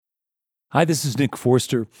Hi, this is Nick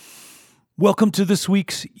Forster. Welcome to this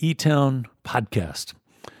week's E-Town podcast.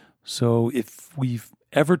 So if we've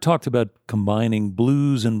ever talked about combining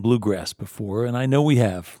blues and bluegrass before, and I know we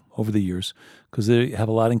have over the years because they have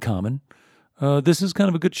a lot in common, this is kind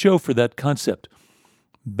of a good show for that concept.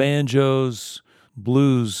 Banjos,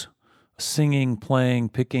 blues, singing, playing,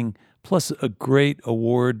 picking, plus a great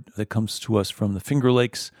award that comes to us from the Finger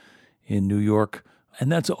Lakes in New York. And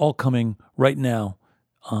that's all coming right now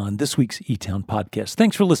on this week's E-Town podcast.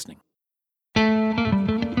 Thanks for listening.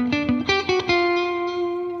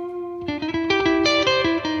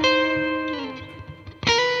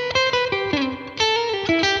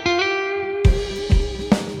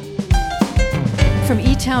 From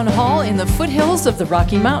E-Town Hall in the foothills of the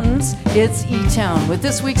Rocky Mountains, it's E-Town with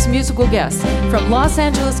this week's musical guest. From Los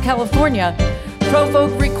Angeles, California, pro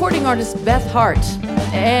folk recording artist Beth Hart.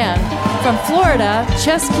 And from Florida,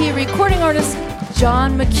 chess key recording artist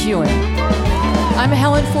John McEuen. I'm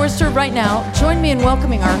Helen Forster right now. Join me in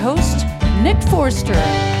welcoming our host, Nick Forster.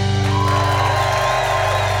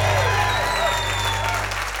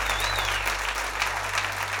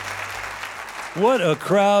 What a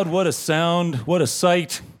crowd, what a sound, what a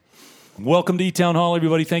sight. Welcome to E-Town Hall,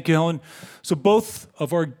 everybody. Thank you, Helen. So both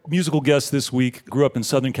of our musical guests this week grew up in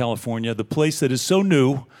Southern California, the place that is so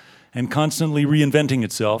new and constantly reinventing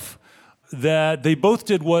itself that they both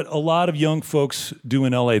did what a lot of young folks do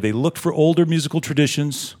in LA. They looked for older musical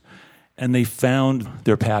traditions and they found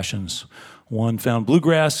their passions. One found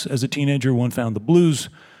bluegrass as a teenager, one found the blues,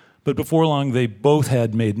 but before long they both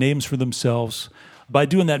had made names for themselves by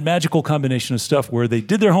doing that magical combination of stuff where they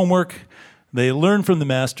did their homework, they learned from the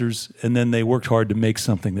masters, and then they worked hard to make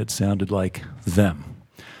something that sounded like them.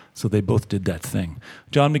 So they both did that thing.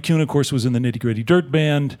 John McEuen, of course, was in the Nitty Gritty Dirt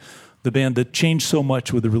Band, the band that changed so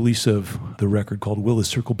much with the release of the record called Will This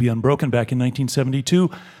Circle Be Unbroken back in 1972,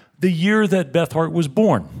 the year that Beth Hart was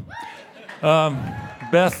born.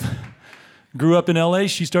 Beth grew up in LA.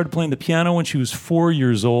 She started playing the piano when she was 4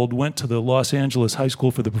 years old, went to the Los Angeles High School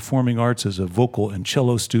for the Performing Arts as a vocal and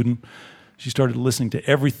cello student. She started listening to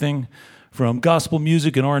everything from gospel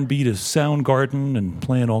music and R&B to Soundgarden and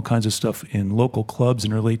playing all kinds of stuff in local clubs in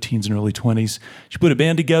her late teens and early 20s. She put a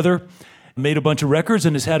band together, made a bunch of records,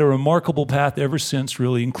 and has had a remarkable path ever since,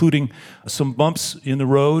 really, including some bumps in the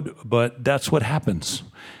road, but that's what happens.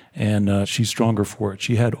 And she's stronger for it.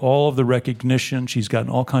 She had all of the recognition. She's gotten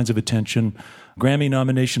all kinds of attention, Grammy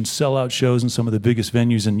nominations, sellout shows in some of the biggest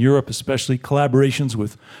venues in Europe, especially collaborations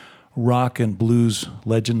with rock and blues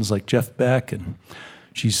legends like Jeff Beck. And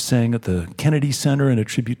she's sang at the Kennedy Center in a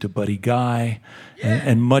tribute to Buddy Guy,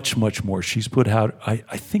 and much, much more. She's put out, I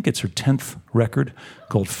think it's her 10th record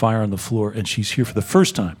called Fire on the Floor, and she's here for the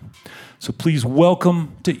first time. So please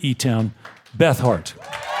welcome to E-Town, Beth Hart.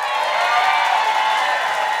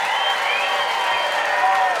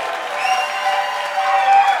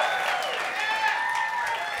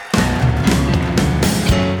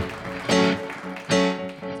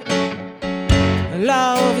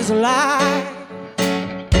 Love is a lie,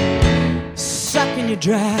 sucking you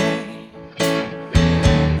dry.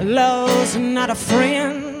 Love's not a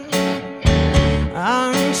friend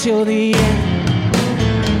until the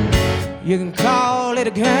end. You can call it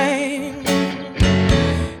a game,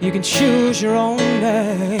 you can choose your own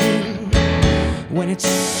name. When it's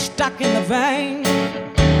stuck in the vein,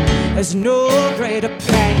 there's no greater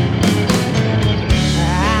pain.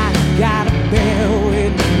 I got a bell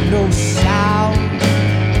with no sound,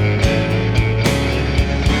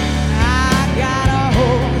 I got a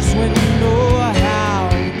horse with no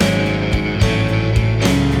hound,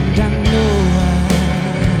 and I know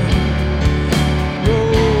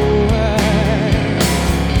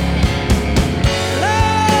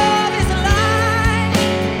love is a lie,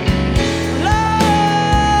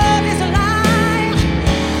 love is a lie,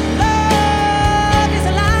 love is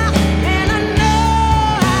a lie, and I know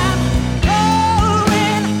I'm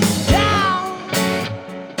going down.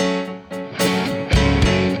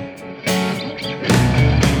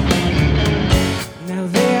 Now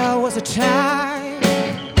there was a time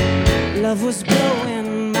love was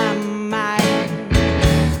blowing my mind,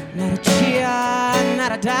 not a tear,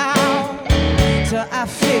 not a doubt, till I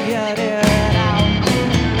figured it out.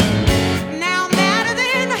 Now madder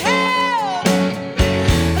than hell,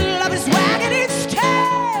 love is wagging its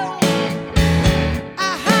tail.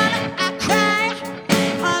 I holler, I cry,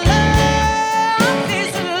 our love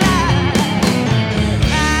is a lie.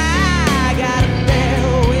 I got a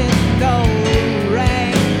bell with no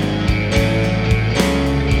ring,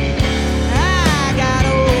 I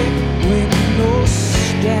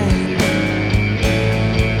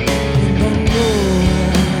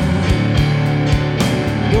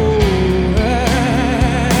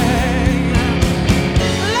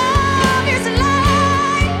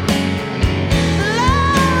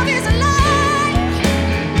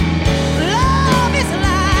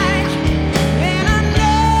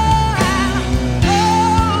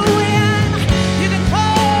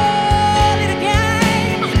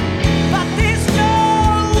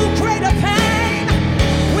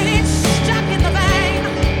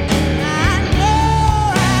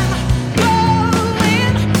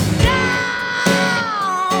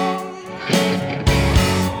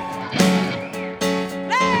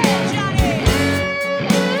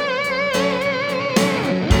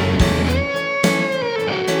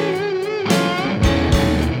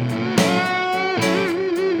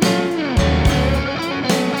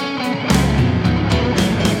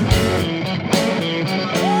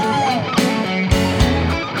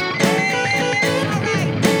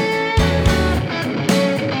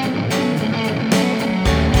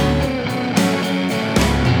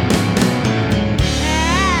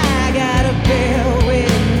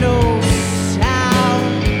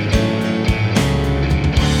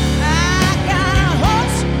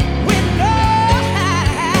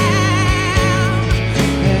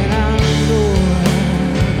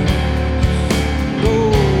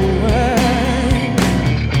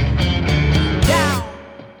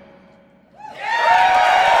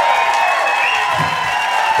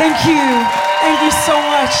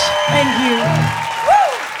Thank you. Woo!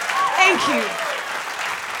 Thank you.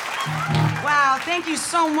 Wow, thank you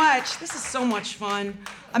so much. This is so much fun.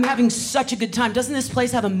 I'm having such a good time. Doesn't this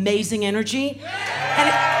place have amazing energy? And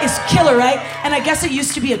it's killer, right? And I guess it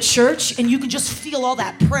used to be a church, and you can just feel all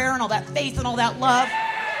that prayer and all that faith and all that love.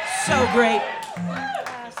 So great.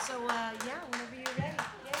 Yeah, whenever you're ready.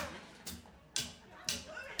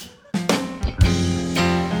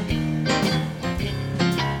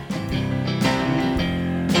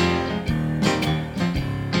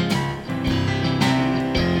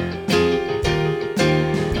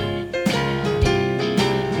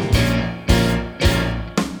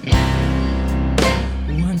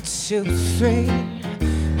 One, two, three.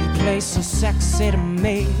 You play so sexy to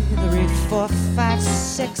me. 3, 4, 5,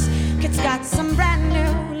 6. Kids got some brand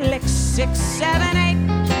new licks. 6, 7,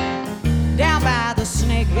 8. Down by the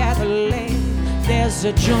snake at the lake, there's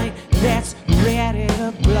a joint that's ready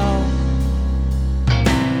to blow.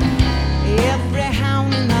 Every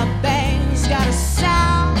hound in the band's got a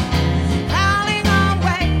sound howling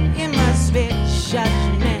away. It must be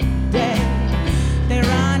Judgment Day. They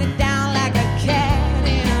run it down like a cat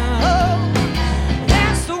in a hole.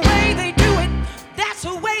 That's the way they do it. That's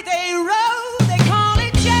the way they roll. They call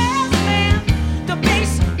it jazz, man. The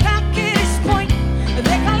bass pocket is point.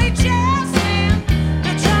 They call it jazz, man.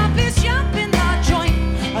 The trumpets jumping the joint.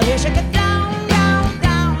 They shake it down, down,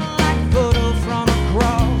 down like photo from a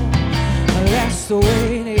crow. That's the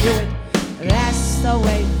way they do it. That's the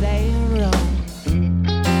way they roll.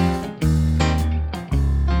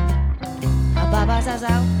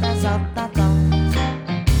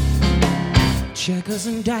 Checkers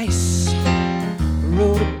and dice,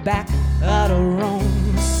 ruled back out of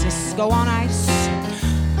Rome. Cisco on ice,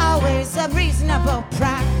 always a reasonable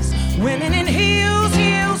price. Women in heels,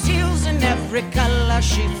 heels, heels, in every color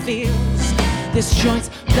she feels. This joint's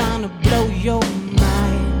gonna blow your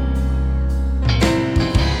mind.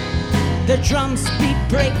 The drums beat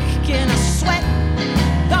breaking a sweat.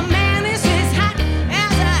 The man is as hot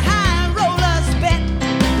as a high roller's bet.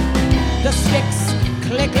 The sticks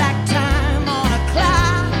click like time on a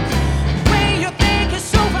clock. When you think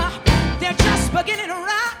it's over, they're just beginning to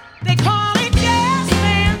rock. They call it jazz,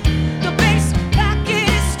 man. The bass pocket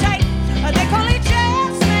is tight. They call it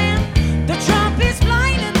jazz, man. The trumpet's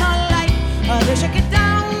blinding the light. They shake it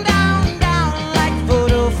down, down, down like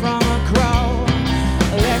photo from a crow.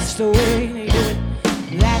 That's the way they do it.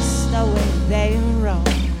 That's the way they roll.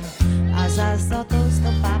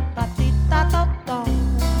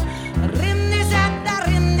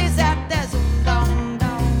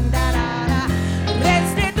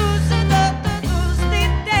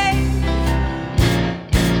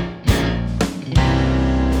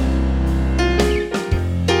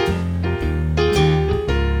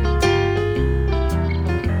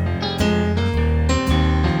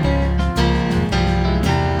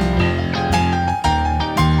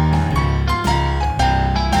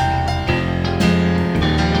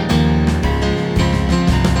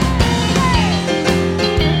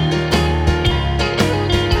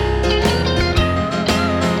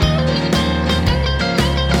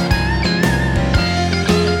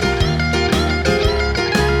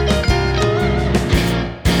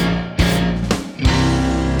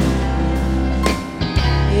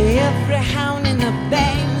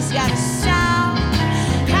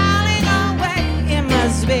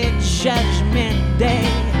 Judgment Day.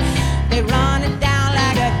 They run it down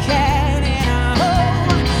like a cat in a hole.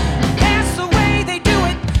 That's the way they do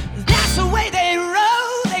it. That's the way they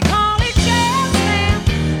roll. They call it jazz, man.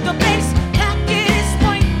 The bass pocket is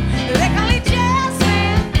point. They call it jazz,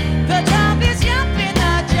 man. The drum is jumping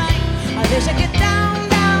the joint. They shake it down,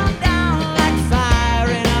 down, down like fire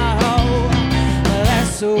in a hole.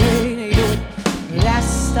 That's the way they do it.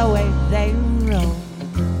 That's the way they roll.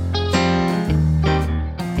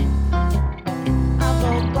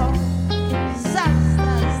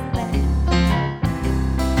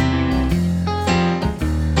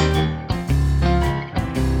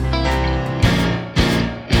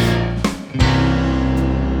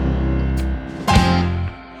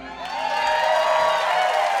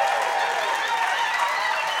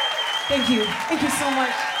 Thank you. Thank you so much.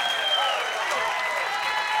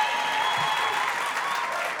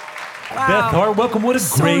 Wow. Beth Hart, welcome. What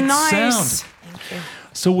a great nice sound. Thank you.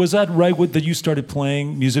 So was that right that you started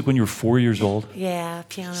playing music when you were 4 years old? Yeah,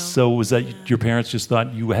 piano. So was that your parents just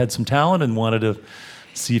thought you had some talent and wanted to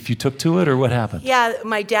see if you took to it, or what happened? Yeah,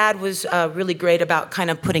 my dad was really great about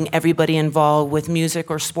kind of putting everybody involved with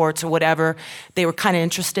music or sports or whatever they were kind of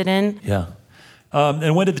interested in. Yeah.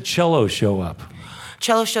 And when did the cello show up?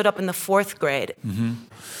 Cello showed up in the 4th grade. Mm-hmm.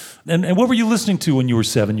 And what were you listening to when you were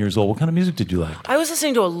 7 years old? What kind of music did you like? I was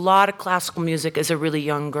listening to a lot of classical music as a really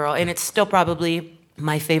young girl, and it's still probably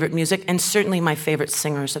my favorite music, and certainly my favorite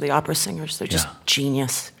singers are the opera singers. They're just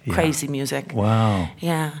genius, crazy music. Wow.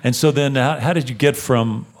 Yeah. And so then how did you get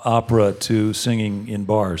from opera to singing in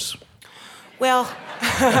bars? Well,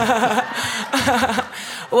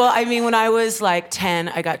 I mean, when I was like 10,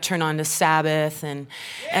 I got turned on to Sabbath and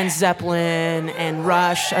Zeppelin and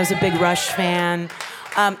Rush. I was a big Rush fan.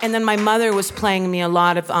 And then my mother was playing me a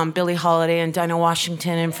lot of Billie Holiday and Dinah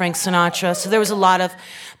Washington and Frank Sinatra. So there was a lot of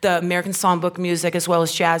the American songbook music as well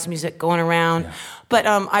as jazz music going around. Yeah. But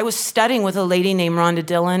I was studying with a lady named Rhonda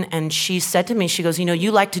Dillon, and she said to me, she goes,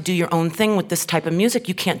 you like to do your own thing with this type of music.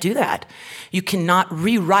 You can't do that. You cannot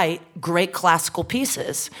rewrite great classical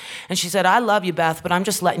pieces. And she said, I love you, Beth, but I'm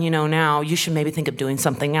just letting you know now, you should maybe think of doing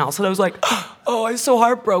something else. And I was like, oh, I'm so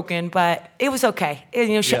heartbroken, but it was okay.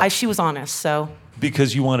 And, she was honest, so...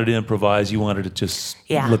 Because you wanted to improvise, you wanted to just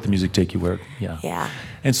let the music take you where, Yeah.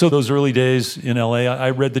 And so those early days in LA,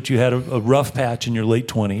 I read that you had a rough patch in your late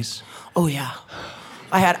 20s. Oh, yeah.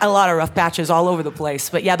 I had a lot of rough patches all over the place.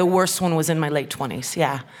 But yeah, the worst one was in my late 20s,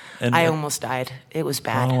 yeah. And I almost died. It was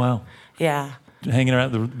bad. Oh, wow. Yeah. Hanging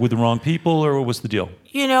around with the wrong people, or what was the deal?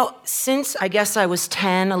 Since I guess I was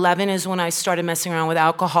 10, 11 is when I started messing around with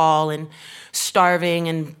alcohol and starving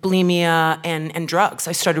and bulimia and drugs.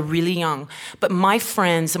 I started really young. But my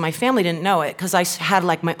friends and my family didn't know it because I had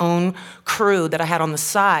like my own crew that I had on the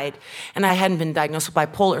side, and I hadn't been diagnosed with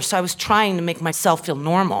bipolar. So I was trying to make myself feel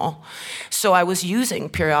normal. So I was using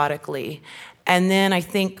periodically. And then I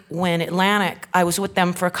think when Atlantic, I was with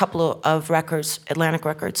them for a couple of records, Atlantic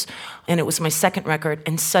Records, and it was my second record,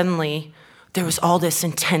 and suddenly there was all this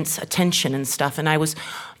intense attention and stuff, and I was,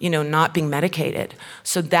 not being medicated.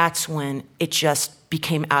 So that's when it just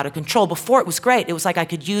became out of control. Before it was great. It was like I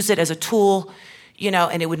could use it as a tool,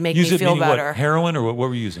 and it would make me feel better. What, heroin, or what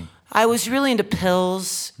were you using? I was really into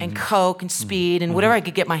pills and coke and speed and whatever I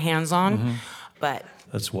could get my hands on. But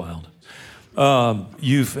that's wild.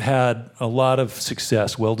 You've had a lot of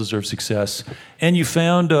success, well-deserved success, and you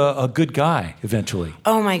found a good guy eventually.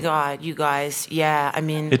 Oh my God, you guys, yeah, I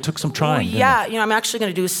mean... It took some trying, yeah, I'm actually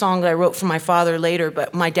going to do a song that I wrote for my father later,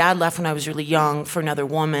 but my dad left when I was really young for another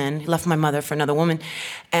woman. He left my mother for another woman,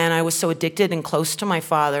 and I was so addicted and close to my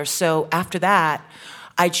father, so after that,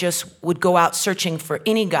 I just would go out searching for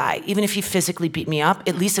any guy, even if he physically beat me up.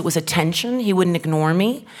 At least it was attention. He wouldn't ignore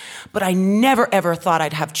me. But I never, ever thought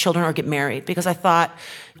I'd have children or get married because I thought,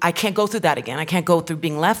 I can't go through that again. I can't go through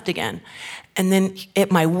being left again. And then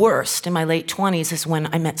at my worst, in my late 20s, is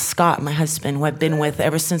when I met Scott, my husband, who I've been with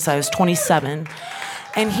ever since I was 27.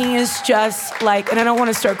 And he is just like, and I don't want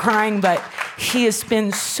to start crying, but he has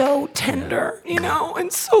been so tender,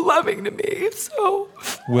 and so loving to me. So,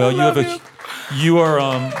 well, you are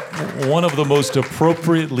one of the most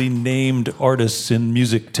appropriately named artists in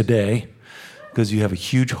music today because you have a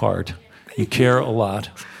huge heart. You care a lot.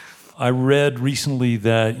 I read recently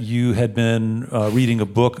that you had been reading a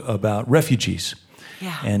book about refugees.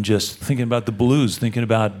 Yeah. And just thinking about the blues, thinking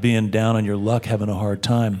about being down on your luck, having a hard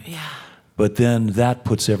time. Yeah. But then that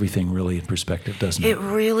puts everything really in perspective, doesn't it? It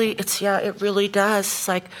really does. It's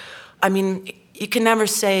like, you can never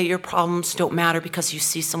say your problems don't matter because you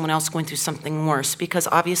see someone else going through something worse, because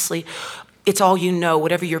obviously it's all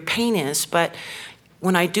whatever your pain is. But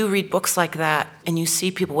when I do read books like that and you see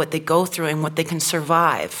people, what they go through and what they can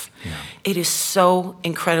survive, it is so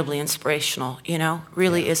incredibly inspirational,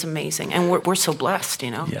 really is amazing. And we're so blessed,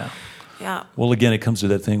 Yeah. Yeah. Well, again, it comes to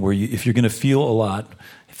that thing where if you're going to feel a lot,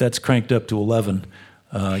 if that's cranked up to 11,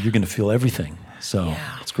 you're going to feel everything. So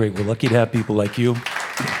it's great. We're lucky to have people like you.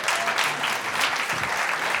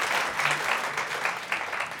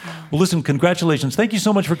 Well, listen, congratulations. Thank you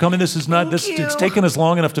so much for coming. This is not this. It's taken us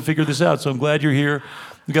long enough to figure this out, so I'm glad you're here.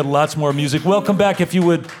 We've got lots more music. Welcome back, if you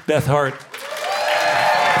would, Beth Hart.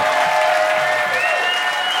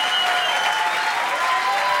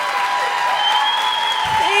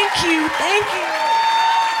 Thank you.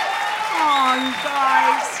 Oh, you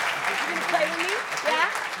guys. You gonna play with me? Yeah?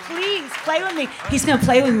 Please, play with me. He's gonna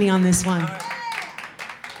play with me on this one.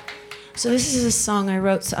 So this is a song I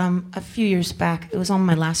wrote a few years back. It was on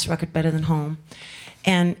my last record, Better Than Home.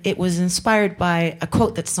 And it was inspired by a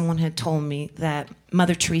quote that someone had told me that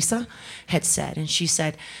Mother Teresa had said. And she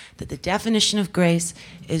said that the definition of grace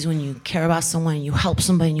is when you care about someone, and you help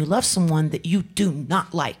somebody, and you love someone that you do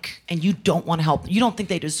not like, and you don't want to help. You don't think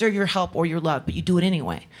they deserve your help or your love, but you do it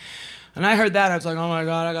anyway. And I heard that, I was like, oh my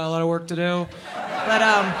God, I got a lot of work to do. But,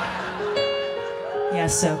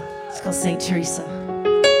 so it's called St. Teresa.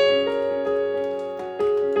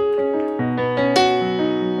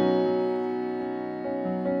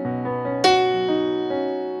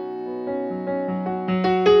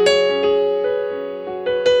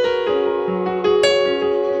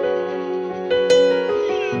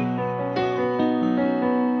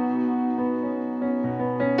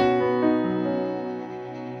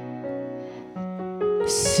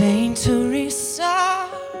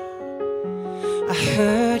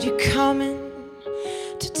 heard you coming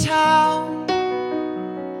to town.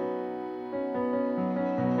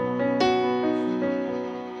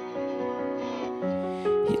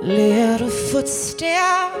 Your little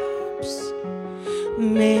footsteps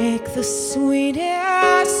make the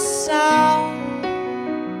sweetest sound.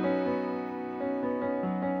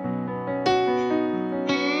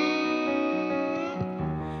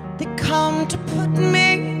 They come to put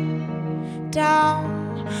me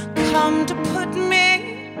down, come to put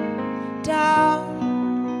me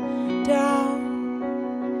down, down,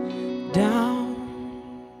 down.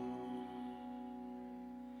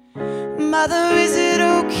 Mother, is it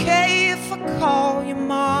okay if I call you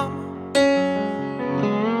mama?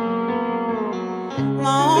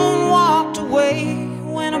 My own walked away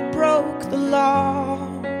when I broke the law.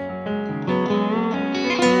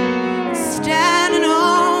 Standing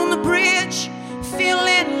on the bridge,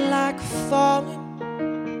 feeling like falling.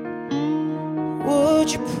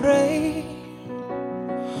 Would you pray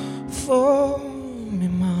for me,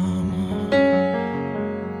 mama?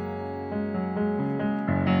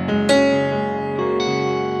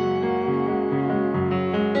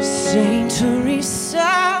 Saint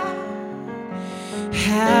Teresa,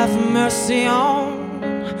 have mercy on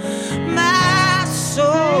my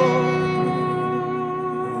soul.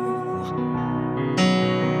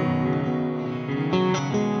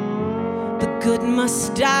 The good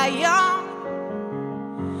must die young,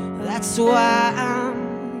 that's why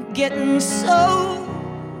I'm getting so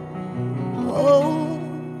old.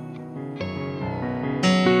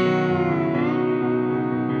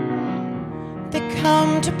 They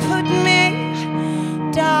come to put me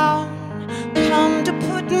down, come to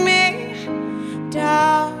put me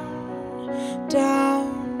down, down,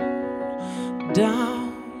 down.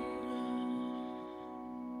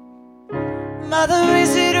 Mother,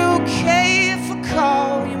 is it okay if I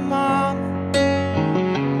call you mama?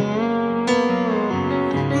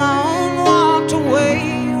 My own walked away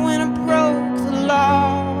when I broke the law.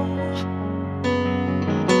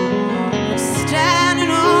 Standing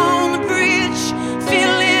on the bridge,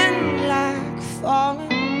 feeling like falling.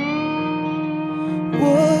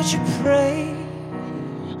 Would you pray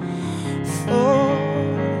for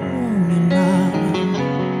me, mama?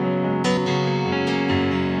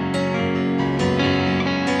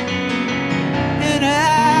 And I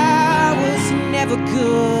was never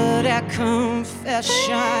good at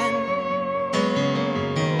confession,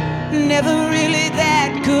 never really that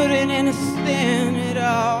good at anything at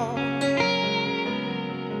all.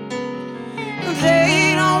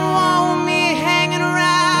 They don't want me hanging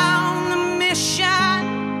around the mission,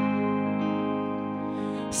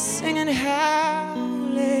 singing hallelujah,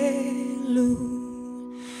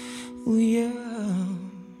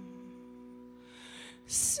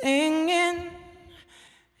 singing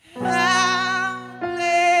hallelujah.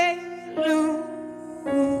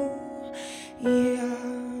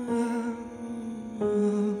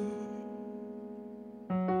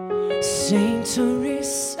 Saint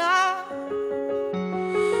Teresa,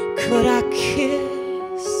 could I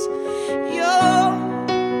kiss your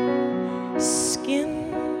skin?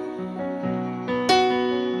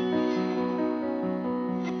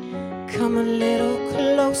 Come a little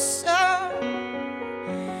closer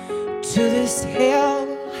to this hell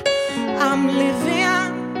I'm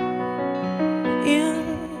living in.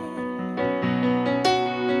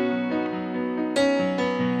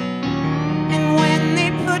 And when they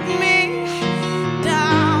put me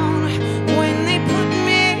down, when they put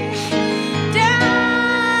me down,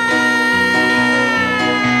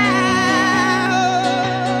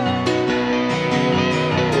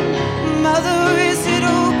 mother, is it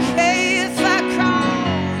okay if I call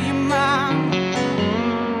you mom?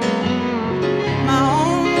 My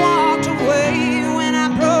own walked away when I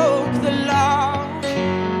broke the law.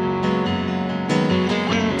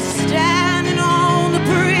 Standing on the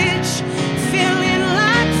bridge, feeling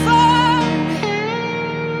like fog.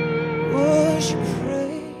 Would you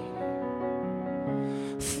pray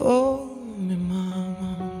for me,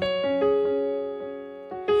 mama?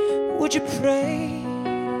 Would you pray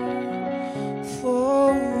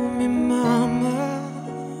for me, mama?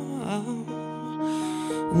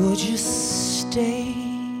 Would you stay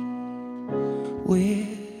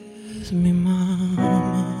with me,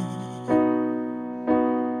 mama?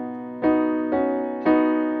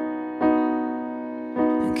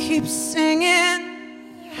 And keep singing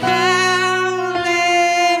hallelujah,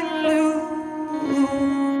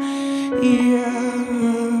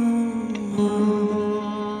 mama.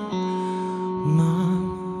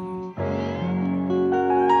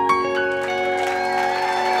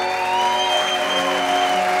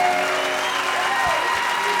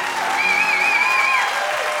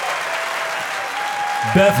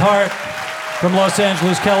 Beth Hart from Los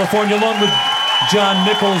Angeles, California, along with John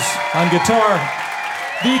Nichols on guitar,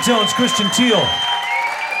 the E-Tones, Christian Teal,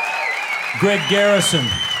 Greg Garrison.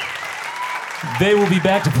 They will be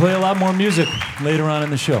back to play a lot more music later on in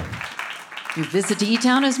the show. Your visit to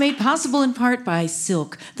E-Town is made possible in part by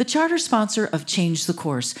Silk, the charter sponsor of Change the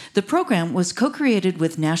Course. The program was co-created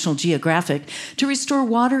with National Geographic to restore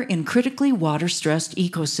water in critically water-stressed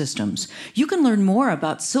ecosystems. You can learn more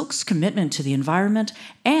about Silk's commitment to the environment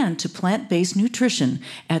and to plant-based nutrition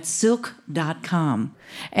at silk.com.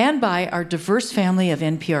 And by our diverse family of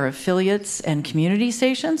NPR affiliates and community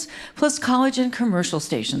stations, plus college and commercial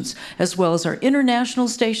stations, as well as our international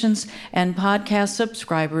stations and podcast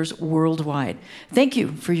subscribers worldwide. Thank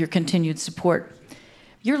you for your continued support.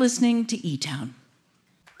 You're listening to E-Town.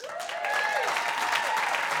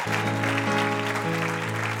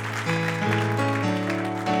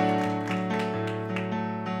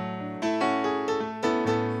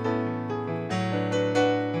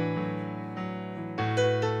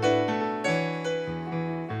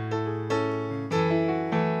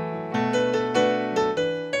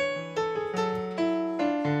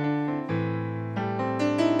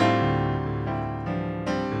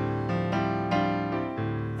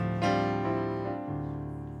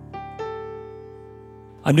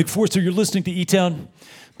 I'm Nick Forster. You're listening to E-Town.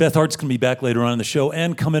 Beth Hart's going to be back later on in the show.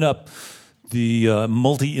 And coming up, the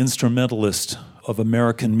multi-instrumentalist of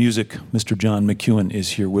American music, Mr. John McEuen,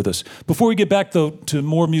 is here with us. Before we get back, though, to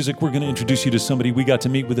more music, we're going to introduce you to somebody we got to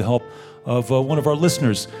meet with the help of one of our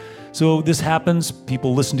listeners. So this happens.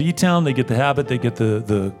 People listen to E-Town. They get the habit. They get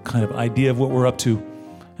the kind of idea of what we're up to.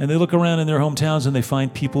 And they look around in their hometowns and they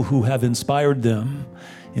find people who have inspired them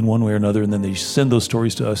in one way or another, and then they send those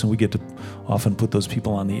stories to us, and we get to often put those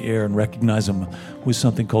people on the air and recognize them with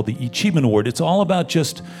something called the Achievement Award. It's all about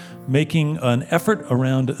just making an effort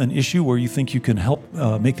around an issue where you think you can help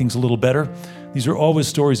make things a little better. These are always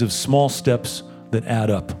stories of small steps that add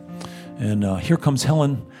up. And here comes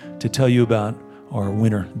Helen to tell you about our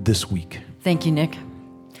winner this week. Thank you, Nick.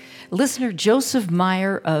 Listener Joseph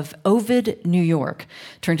Meyer of Ovid, New York,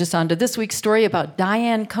 turned us on to this week's story about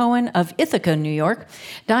Diane Cohen of Ithaca, New York.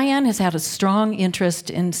 Diane has had a strong interest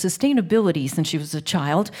in sustainability since she was a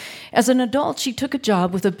child. As an adult, she took a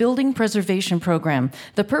job with a building preservation program,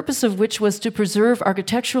 the purpose of which was to preserve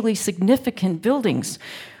architecturally significant buildings,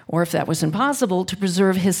 or if that was impossible, to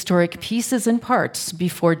preserve historic pieces and parts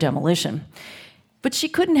before demolition. But she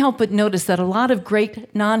couldn't help but notice that a lot of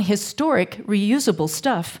great non-historic reusable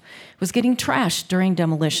stuff was getting trashed during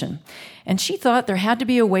demolition. And she thought there had to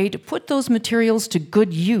be a way to put those materials to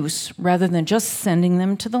good use rather than just sending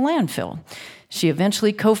them to the landfill. She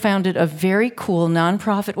eventually co-founded a very cool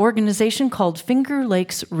nonprofit organization called Finger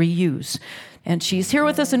Lakes ReUse. And she's here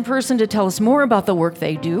with us in person to tell us more about the work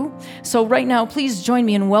they do. So right now, please join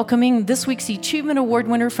me in welcoming this week's Achievement Award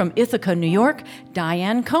winner from Ithaca, New York,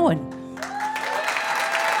 Diane Cohen.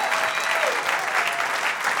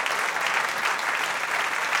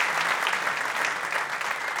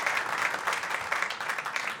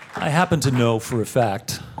 I happen to know for a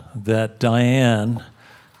fact that Diane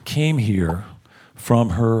came here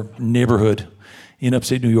from her neighborhood in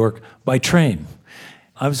upstate New York by train.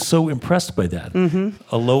 I was so impressed by that. Mm-hmm.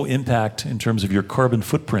 A low impact in terms of your carbon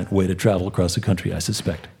footprint way to travel across the country, I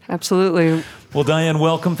suspect. Absolutely. Well, Diane,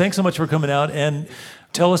 welcome. Thanks so much for coming out. And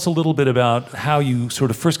tell us a little bit about how you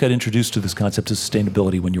sort of first got introduced to this concept of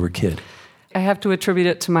sustainability when you were a kid. I have to attribute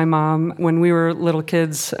it to my mom. When we were little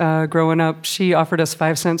kids growing up, she offered us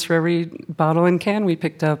 5 cents for every bottle and can we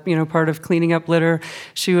picked up, part of cleaning up litter.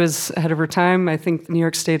 She was ahead of her time. I think New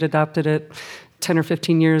York State adopted it 10 or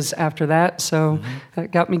 15 years after that, so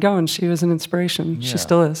that got me going. She was an inspiration. Yeah. She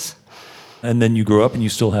still is. And then you grow up and you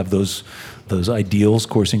still have those ideals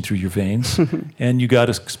coursing through your veins. And you got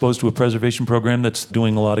exposed to a preservation program that's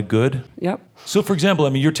doing a lot of good. Yep. So, for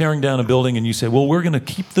example, you're tearing down a building and you say, well, we're going to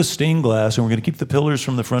keep the stained glass and we're going to keep the pillars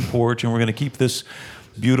from the front porch and we're going to keep this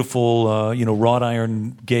beautiful, wrought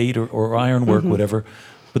iron gate or ironwork, whatever.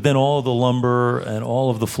 But then all of the lumber and all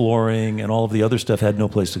of the flooring and all of the other stuff had no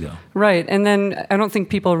place to go. Right. And then I don't think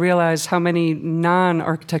people realize how many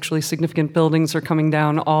non-architecturally significant buildings are coming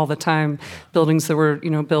down all the time. Buildings that were,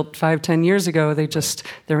 built 5-10 years ago,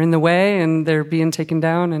 they're in the way and they're being taken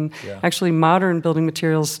down. And actually modern building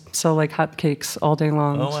materials sell like hotcakes all day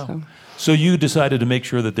long. Oh, wow. So you decided to make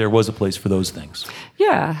sure that there was a place for those things.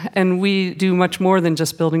 Yeah, and we do much more than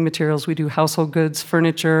just building materials. We do household goods,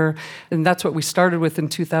 furniture, and that's what we started with in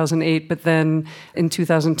 2008. But then in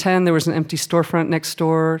 2010, there was an empty storefront next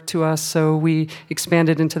door to us, so we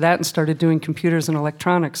expanded into that and started doing computers and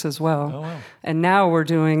electronics as well. Oh, wow. And now we're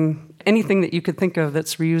doing anything that you could think of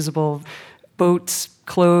that's reusable. Boats,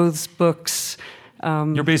 clothes, books,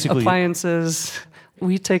 You're basically appliances.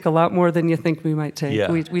 We take a lot more than you think we might take.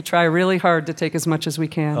 Yeah. We try really hard to take as much as we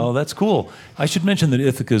can. Oh, that's cool. I should mention that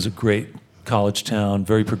Ithaca is a great college town,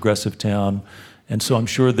 very progressive town, and so I'm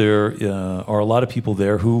sure there are a lot of people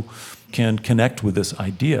there who can connect with this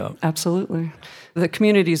idea. Absolutely. The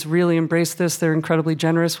communities really embrace this. They're incredibly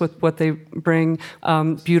generous with what they bring,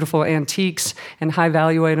 beautiful antiques and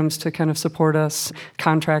high-value items to kind of support us,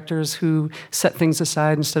 contractors who set things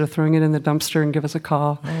aside instead of throwing it in the dumpster and give us a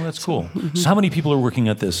call. Oh, that's cool. So how many people are working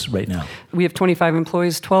at this right now? We have 25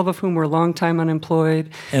 employees, 12 of whom were long-time unemployed.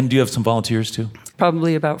 And do you have some volunteers too?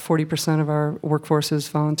 Probably about 40% of our workforce is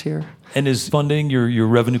volunteer. And is funding, your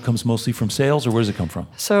revenue comes mostly from sales, or where does it come from?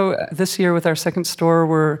 So this year with our second store,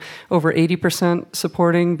 we're over 80%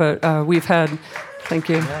 supporting, but we've had, thank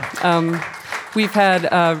you, we've had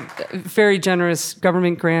very generous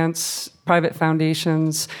government grants, private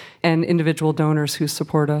foundations, and individual donors who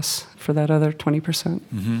support us for that other 20%.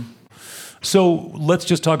 Mm-hmm. So let's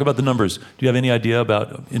just talk about the numbers. Do you have any idea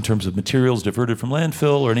about, in terms of materials diverted from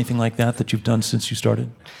landfill or anything like that you've done since you started?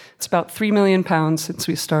 It's about 3 million pounds since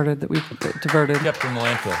we started that we've diverted. Yep, from the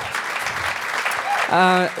landfill.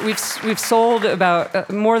 We've sold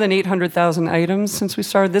about more than 800,000 items since we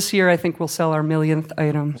started. This year, I think we'll sell our millionth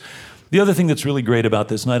item. The other thing that's really great about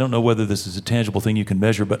this, and I don't know whether this is a tangible thing you can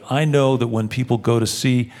measure, but I know that when people go to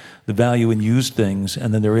see the value in used things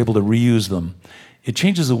and then they're able to reuse them, it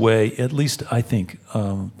changes the way, at least I think,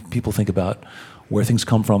 people think about where things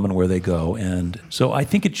come from and where they go. And so I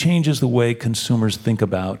think it changes the way consumers think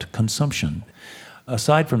about consumption.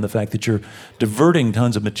 Aside from the fact that you're diverting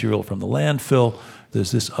tons of material from the landfill,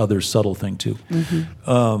 there's this other subtle thing too.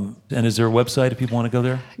 Mm-hmm. And is there a website if people want to go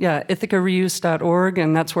there? Yeah, ithacareuse.org,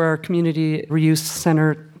 and that's where our community reuse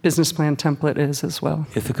center business plan template is as well.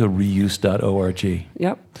 ithacareuse.org.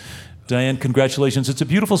 Yep. Diane, congratulations. It's a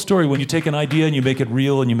beautiful story when you take an idea and you make it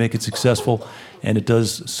real and you make it successful, and it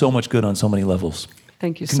does so much good on so many levels.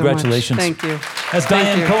 Thank you so much. Congratulations. Thank you. That's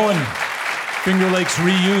Diane Cohen, Finger Lakes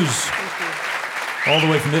ReUse, all the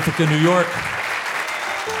way from Ithaca, New York.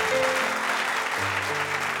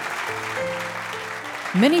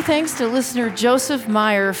 Many thanks to listener Joseph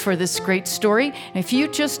Meyer for this great story. If you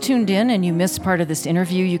just tuned in and you missed part of this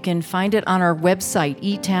interview, you can find it on our website,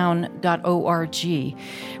 etown.org,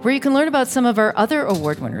 where you can learn about some of our other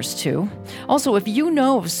award winners, too. Also, if you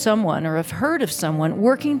know of someone or have heard of someone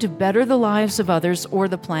working to better the lives of others or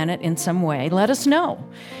the planet in some way, let us know.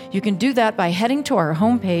 You can do that by heading to our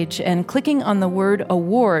homepage and clicking on the word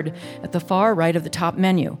award at the far right of the top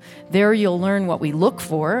menu. There you'll learn what we look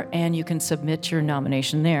for, and you can submit your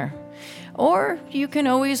nomination there. Or you can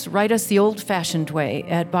always write us the old-fashioned way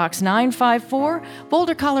at Box 954,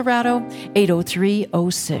 Boulder, Colorado,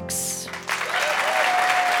 80306.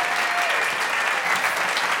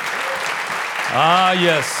 Ah,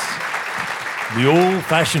 yes, the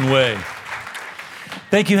old-fashioned way.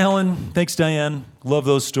 Thank you, Helen. Thanks, Diane. Love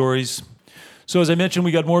those stories. So as I mentioned,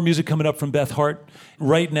 we got more music coming up from Beth Hart.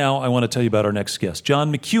 Right now, I want to tell you about our next guest.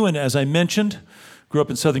 John McEuen, as I mentioned, grew up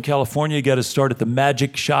in Southern California. He got his start at the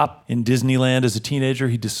Magic Shop in Disneyland as a teenager.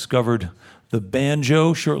 He discovered the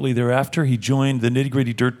banjo shortly thereafter. He joined the Nitty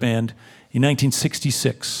Gritty Dirt Band in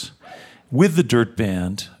 1966. With the Dirt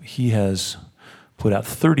Band, he has put out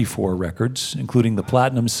 34 records, including the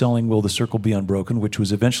platinum-selling Will the Circle Be Unbroken, which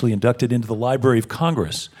was eventually inducted into the Library of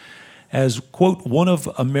Congress as, quote, one of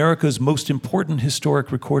America's most important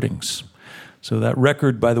historic recordings. So that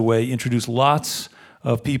record, by the way, introduced lots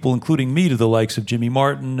of people, including me, to the likes of Jimmy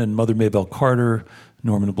Martin and Mother Maybelle Carter,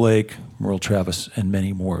 Norman Blake, Merle Travis, and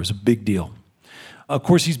many more. It was a big deal. Of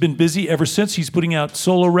course, he's been busy ever since. He's putting out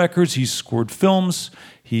solo records. He's scored films.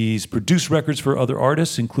 He's produced records for other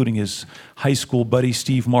artists, including his high school buddy,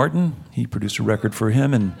 Steve Martin. He produced a record for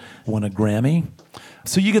him and won a Grammy.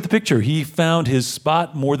 So you get the picture. He found his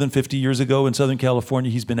spot more than 50 years ago in Southern California.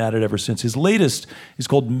 He's been at it ever since. His latest is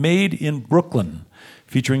called Made in Brooklyn,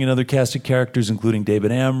 featuring another cast of characters, including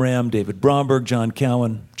David Amram, David Bromberg, John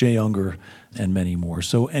Cowan, Jay Unger, and many more.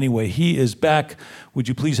 So anyway, he is back. Would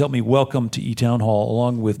you please help me welcome to E-Town Hall,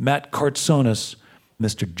 along with Matt Kartsonis,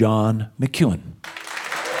 Mr. John McEuen.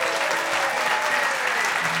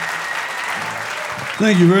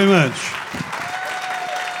 Thank you very much.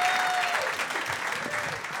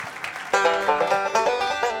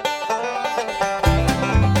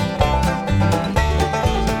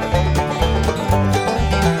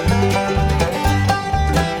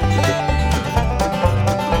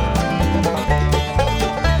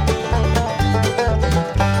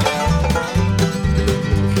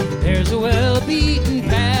 There's a well-beaten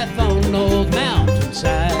path on an old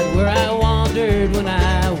mountainside where I wandered when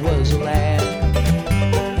I was a lad.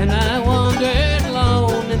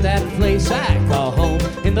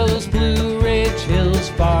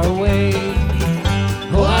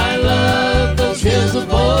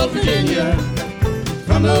 of Virginia.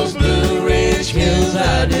 From those Blue Ridge Hills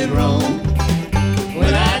I did roam.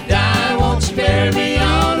 When I die, won't you bury me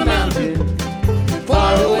on a mountain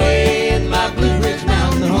far away in my Blue Ridge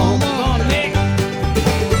Mountain home? Come on, Nick.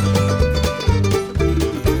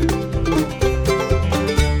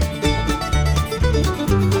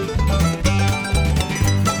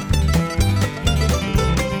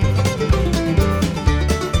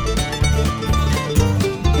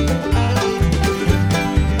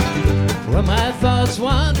 Well, my thoughts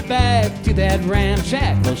wander back to that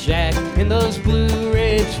ramshackle shack in those Blue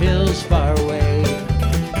Ridge Hills far away,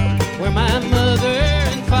 where my mother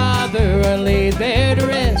and father are laid there to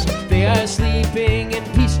rest. They are sleeping in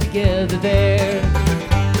peace together there.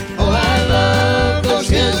 Oh, I love those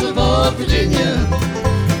hills of old Virginia.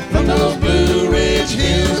 From those Blue Ridge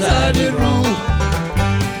Hills I did roam.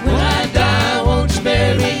 When I die, won't you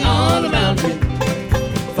bury me on a mountain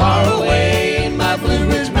far away in my Blue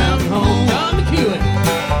Ridge Mountain home? John McEuen.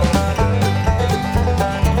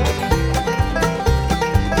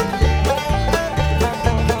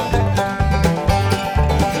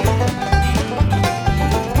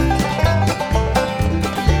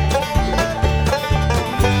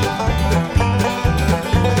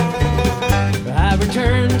 I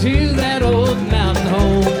return to that old mountain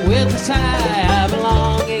home with a sigh. I've been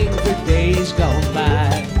longing for days gone by.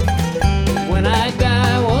 When I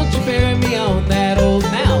die, won't you bury me on that old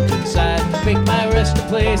mountainside? Make my resting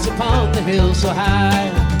place upon the hill so high.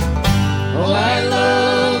 Oh, I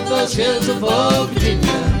love those hills of old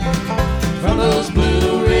Virginia. From those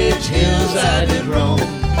Blue Ridge Hills I did roam.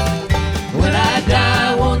 When I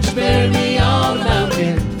die, won't you bury me on a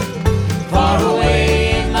mountain far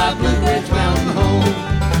away in my Blue Ridge Mountain home?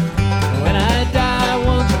 When I die,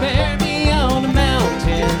 won't you bury me on a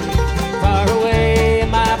mountain far away in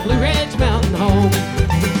my Blue Ridge Mountain home?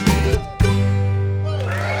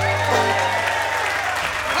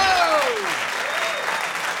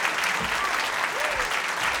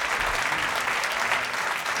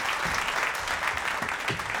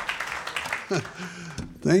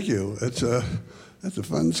 Thank you. That's a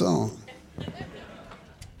fun song.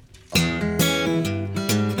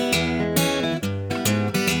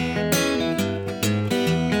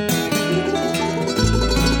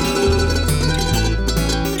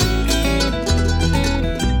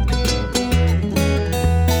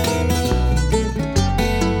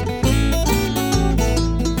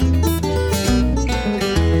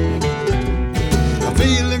 I'm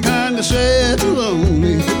feeling kinda sad and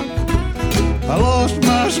lonely. I lost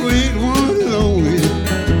my sweet one and only.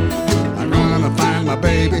 I'm gonna find my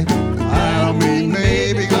baby. I don't mean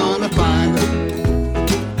maybe gonna find her.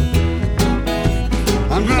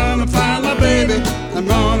 I'm gonna find my baby. I'm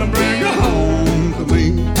gonna bring her home to me.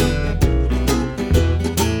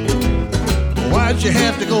 Why'd you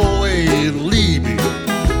have to go away and leave me?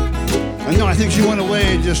 I know I think she went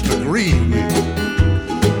away just to grieve me.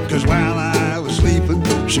 'Cause while I was sleeping,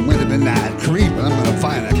 she went in the night creeping. I'm gonna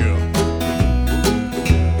find that girl.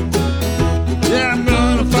 Yeah, I'm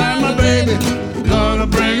gonna find my baby, gonna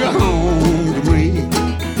bring her home to me.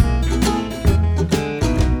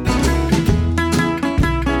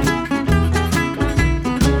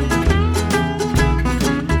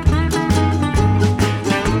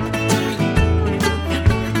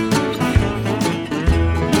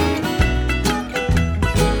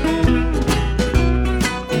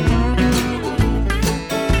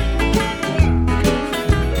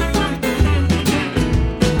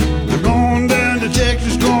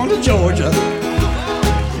 Georgia.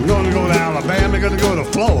 I'm gonna go to Alabama, gonna go to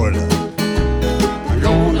Florida. I'm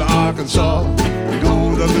going to Arkansas. I'm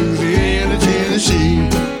going to Louisiana, Tennessee.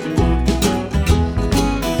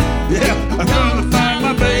 Yeah, I'm gonna find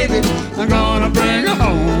my baby. I'm gonna bring her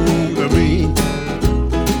home to me.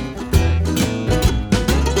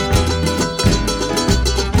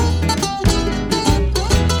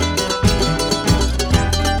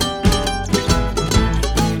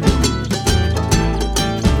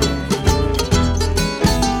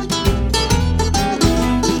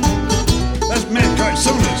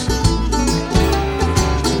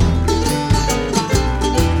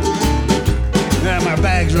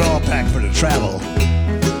 Travel.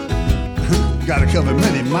 Gotta cover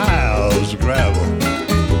many miles of gravel.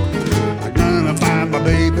 I'm gonna find my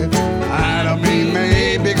baby. I don't mean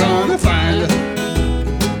maybe gonna find her.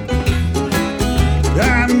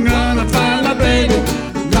 I'm gonna find my baby.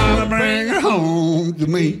 Gonna bring her home to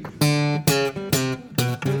me.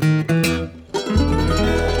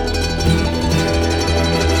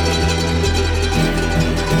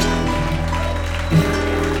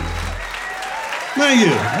 Thank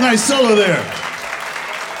you. Nice solo there.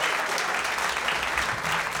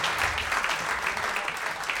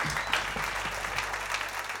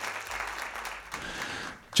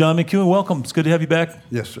 John McEuen, welcome. It's good to have you back.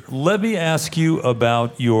 Yes, sir. Let me ask you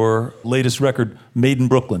about your latest record, Made in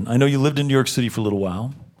Brooklyn. I know you lived in New York City for a little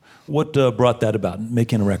while. What brought that about,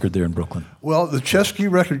 making a record there in Brooklyn? Well, the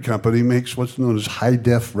Chesky Record Company makes what's known as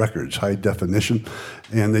high-def records, high definition,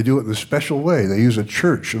 and they do it in a special way. They use a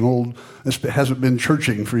church, it hasn't been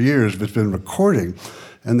churching for years, but it's been recording,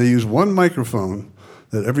 and they use one microphone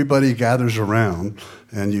that everybody gathers around,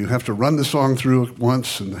 and you have to run the song through it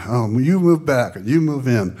once, and you move back, and you move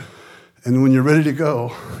in. And when you're ready to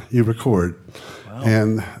go, you record. Wow.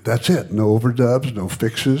 And that's it. No overdubs, no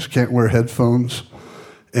fixes, can't wear headphones.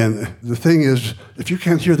 And the thing is, if you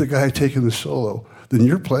can't hear the guy taking the solo, then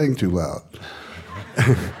you're playing too loud.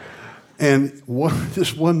 And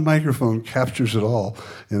this one microphone captures it all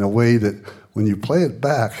in a way that when you play it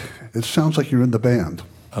back, it sounds like you're in the band.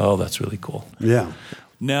 Oh, that's really cool. Yeah.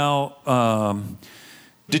 Now,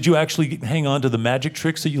 did you actually hang on to the magic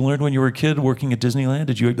tricks that you learned when you were a kid working at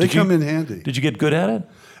Disneyland? They come in handy. Did you get good at it?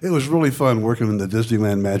 It was really fun working in the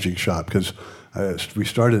Disneyland Magic Shop because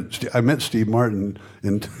I met Steve Martin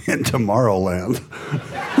in Tomorrowland.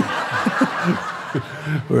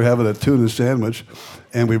 We were having a tuna sandwich,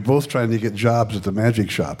 and we were both trying to get jobs at the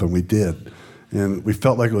Magic Shop, and we did. And we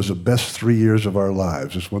felt like it was the best 3 years of our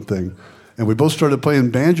lives. It's one thing. And we both started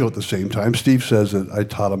playing banjo at the same time. Steve says that I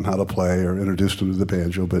taught him how to play or introduced him to the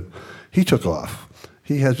banjo, but he took off.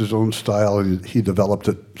 He has his own style, and he developed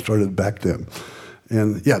it, started back then.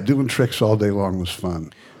 And yeah, doing tricks all day long was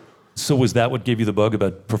fun. So was that what gave you the bug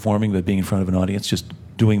about performing, about being in front of an audience, just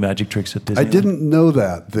doing magic tricks at Disneyland? I didn't know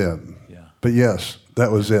that then. Yeah. But yes, that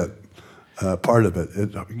was it. Part of it.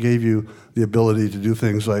 It gave you the ability to do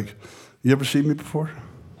things like, you ever seen me before?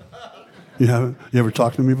 You haven't? You ever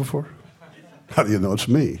talked to me before? How do you know it's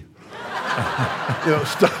me? I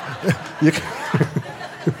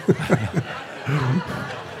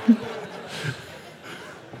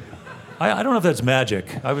don't know if that's magic.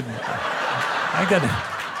 I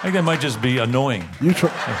think that might just be annoying. You try.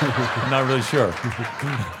 I'm not really sure.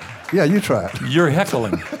 Yeah, you try it. You're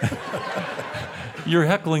heckling. You're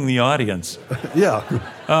heckling the audience. Yeah.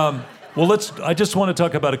 Well, I just want to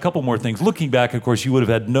talk about a couple more things. Looking back, of course, you would have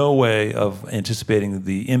had no way of anticipating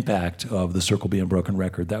the impact of the Circle B Unbroken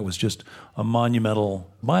record. That was just a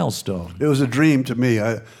monumental milestone. It was a dream to me.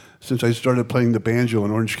 Since I started playing the banjo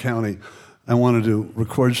in Orange County, I wanted to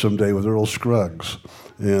record someday with Earl Scruggs.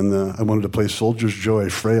 And I wanted to play Soldier's Joy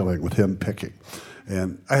Frailing with him picking.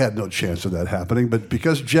 And I had no chance of that happening, but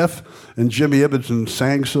because Jeff and Jimmy Ibbotson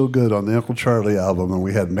sang so good on the Uncle Charlie album, and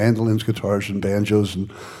we had mandolins, guitars, and banjos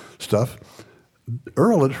and stuff,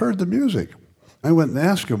 Earl had heard the music. I went and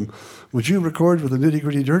asked him, would you record with the Nitty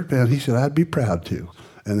Gritty Dirt Band? He said, I'd be proud to.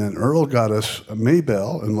 And then Earl got us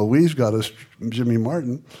Maybell, and Louise got us Jimmy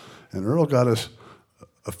Martin, and Earl got us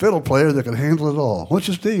a fiddle player that could handle it all. What's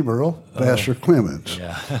his name, Earl? Vassar Clemens.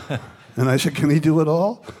 Yeah. And I said, can he do it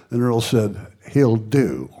all? And Earl said, he'll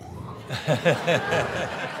do.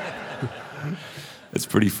 It's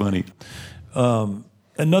pretty funny.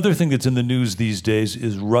 Another thing that's in the news these days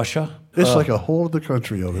is Russia. It's like a whole other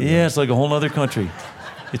country over there. Yeah, it's like a whole other country.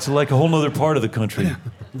 It's like a whole other part of the country.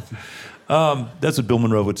 That's what Bill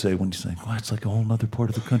Monroe would say when he's saying, well, it's like a whole other part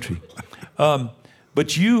of the country.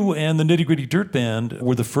 But you and the Nitty Gritty Dirt Band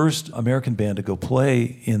were the first American band to go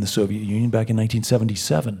play in the Soviet Union back in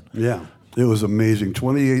 1977. Yeah, it was amazing.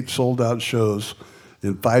 28 sold-out shows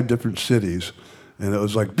in 5 different cities. And it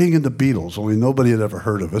was like being in the Beatles, only nobody had ever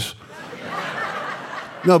heard of us.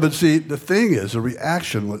 No, but see, the thing is, the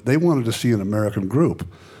reaction, they wanted to see an American group.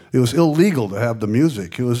 It was illegal to have the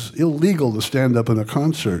music. It was illegal to stand up in a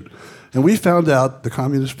concert. And we found out the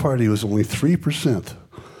Communist Party was only 3%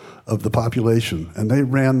 of the population, and they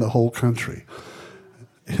ran the whole country.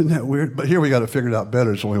 Isn't that weird? But here we got it figured out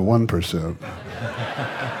better. It's only 1%.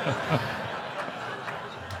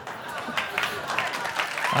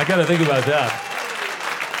 I got to think about that.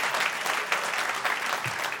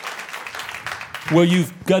 Well,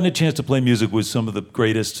 you've gotten a chance to play music with some of the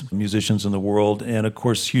greatest musicians in the world, and of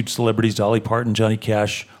course, huge celebrities, Dolly Parton, Johnny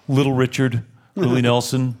Cash, Little Richard, Willie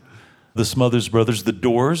Nelson, the Smothers Brothers, The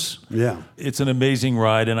Doors. Yeah. It's an amazing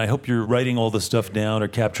ride, and I hope you're writing all this stuff down or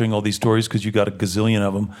capturing all these stories because you got a gazillion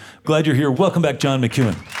of them. Glad you're here. Welcome back, John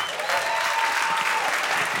McEuen.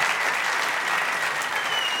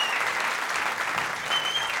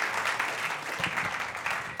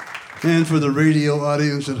 And for the radio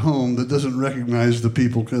audience at home that doesn't recognize the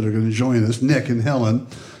people that are going to join us, Nick and Helen,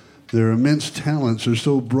 their immense talents are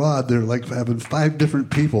so broad, they're like having 5 different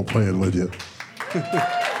people playing with you.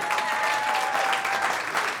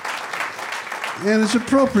 And it's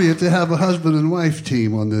appropriate to have a husband and wife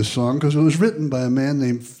team on this song because it was written by a man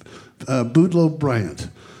named Boudleaux Bryant.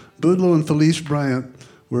 Boudleaux and Felice Bryant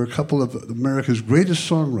were a couple of America's greatest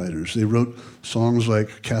songwriters. They wrote songs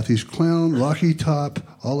like Kathy's Clown, Rocky Top,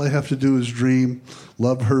 All I Have to Do Is Dream,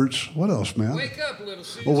 Love Hurts. What else, man? Wake up, little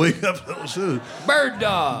Susan. Oh, Wake Up, Little Susan. Bird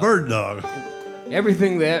Dog. Bird Dog.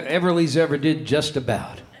 Everything that Everly's ever did just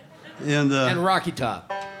about. And Rocky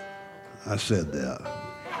Top. I said that.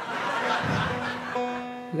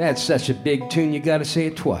 That's such a big tune, you gotta say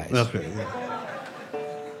it twice. Okay. Yeah.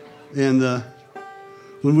 And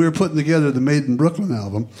when we were putting together the Made in Brooklyn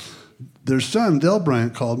album, their son, Del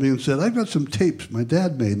Bryant, called me and said, I've got some tapes my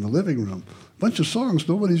dad made in the living room. A bunch of songs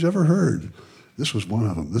nobody's ever heard. This was one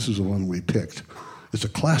of them. This is the one we picked. It's a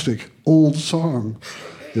classic old song.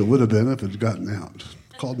 It would have been if it had gotten out.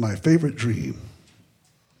 Called My Favorite Dream.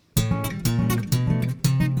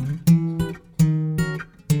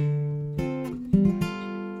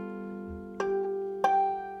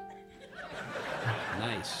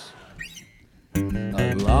 Nice.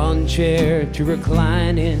 A lawn chair to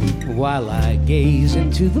recline in while I gaze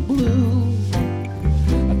into the blue.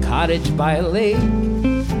 A cottage by a lake,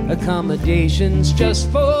 accommodations just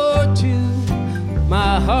for two.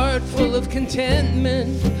 My heart full of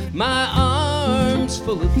contentment, my arms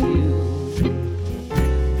full of you.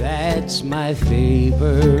 That's my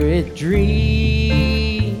favorite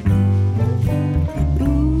dream.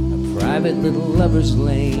 A private little lover's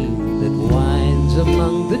lane that winds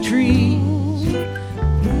among the trees.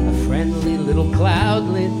 A friendly little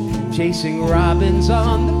cloudlet chasing robins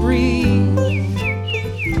on the breeze.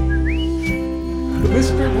 A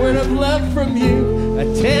whispered word of love from you, a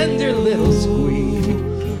tender little squeeze.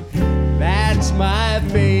 That's my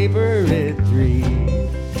favorite dream.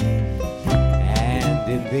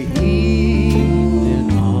 And in the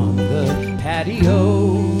evening on the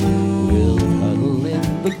patio, we'll cuddle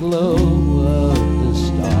in the glow of the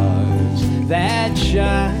stars that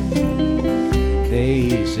shine.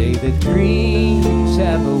 They say that dreams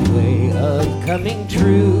have a way of coming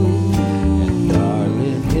true. And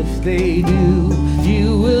darling, if they do,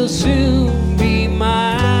 you will soon be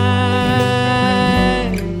mine.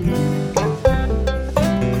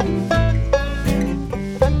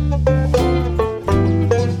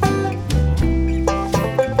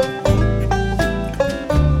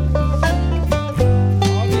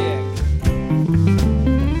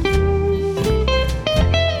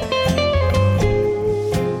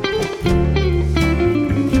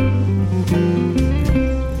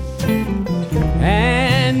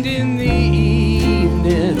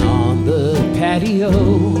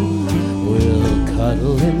 We'll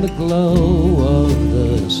cuddle in the glow of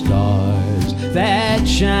the stars that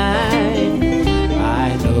shine.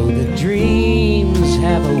 I know that dreams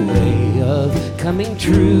have a way of coming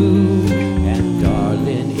true. And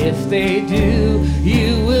darling, if they do,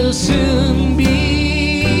 you will soon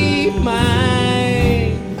be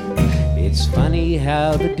mine. It's funny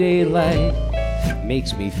how the daylight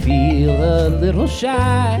makes me feel a little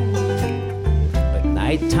shy.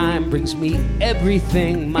 Nighttime brings me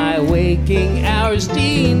everything my waking hours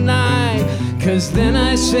deny. 'Cause then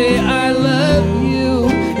I say I love you,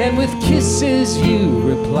 and with kisses you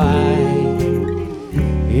reply.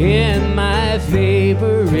 In my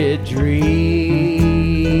favorite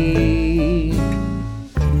dream,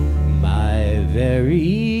 my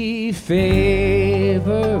very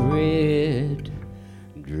favorite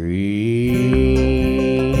dream.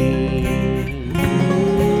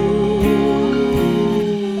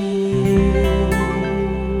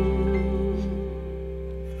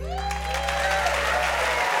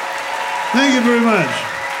 Thank you very much.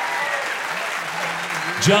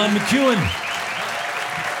 John McEuen,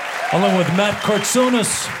 along with Matt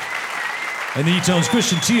Kartsonis and the E-Tones,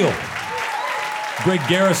 Christian Teal, Greg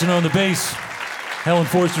Garrison on the bass, Helen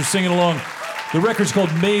Forster singing along. The record's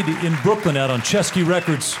called Made in Brooklyn, out on Chesky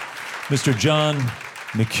Records. Mr. John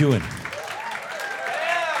McEuen.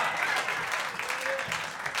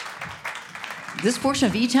 This portion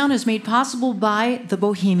of E-Town is made possible by the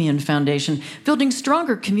Bohemian Foundation, building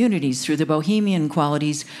stronger communities through the bohemian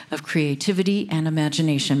qualities of creativity and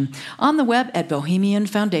imagination. On the web at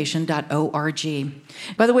bohemianfoundation.org.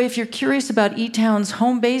 By the way, if you're curious about E-Town's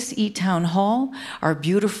home base, E-Town Hall, our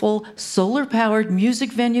beautiful solar-powered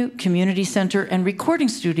music venue, community center, and recording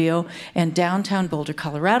studio in downtown Boulder,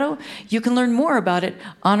 Colorado, you can learn more about it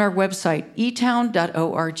on our website,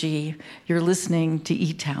 etown.org. You're listening to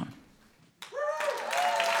E-Town.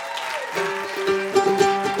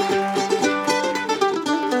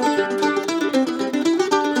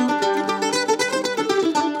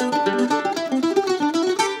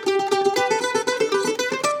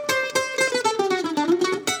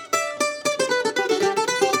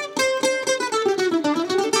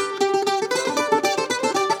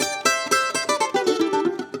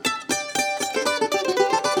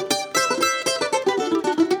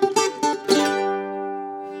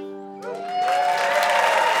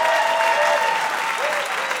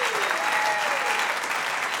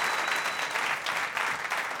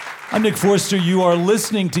 I'm Nick Forster. You are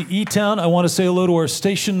listening to E-Town. I want to say hello to our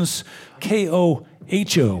stations,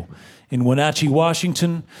 KOHO in Wenatchee,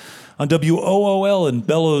 Washington, on WOOL in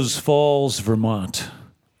Bellows Falls, Vermont.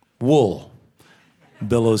 Wool,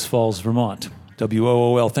 Bellows Falls, Vermont.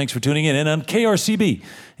 WOOL. Thanks for tuning in. And on KRCB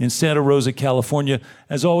in Santa Rosa, California.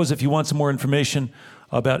 As always, if you want some more information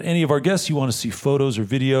about any of our guests, you want to see photos or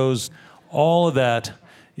videos, all of that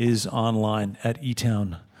is online at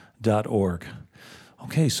etown.org.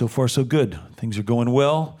 Okay, so far so good. Things are going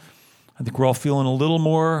well. I think we're all feeling a little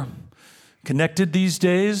more connected these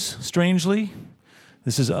days, strangely.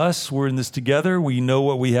 This is us. We're in this together. We know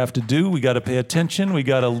what we have to do. We got to pay attention. We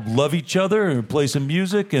got to love each other and play some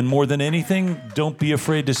music. And more than anything, don't be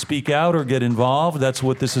afraid to speak out or get involved. That's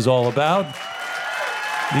what this is all about.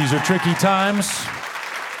 These are tricky times.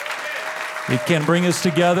 It can bring us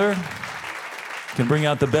together. It can bring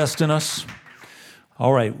out the best in us.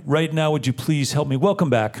 All right, right now, would you please help me welcome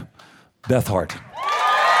back Beth Hart.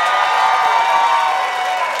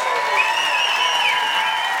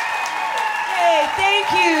 Hey,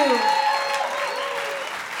 thank you.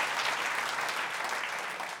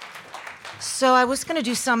 So I was going to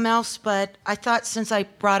do something else, but I thought since I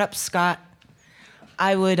brought up Scott,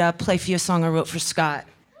 I would play for you a song I wrote for Scott.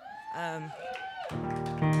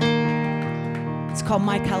 It's called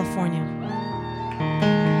My California.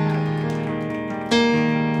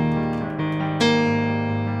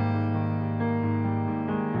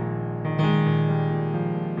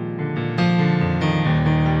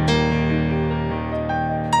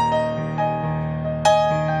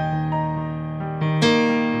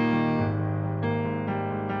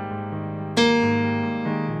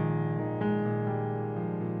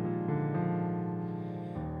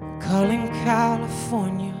 Calling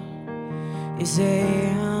California, is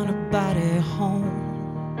anybody home?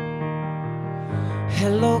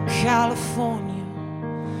 Hello, California,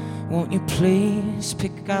 won't you please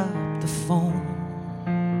pick up the phone?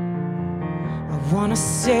 I wanna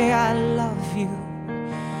say I love you,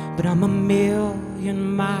 but I'm a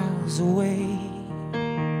million miles away.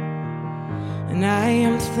 And I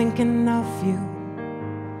am thinking of you,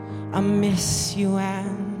 I miss you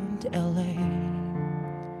and LA.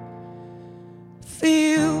 For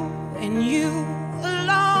you and you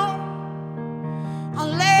alone,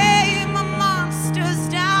 I'll lay my monsters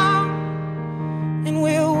down, and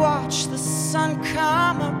we'll watch the sun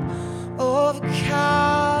come up over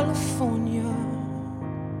California.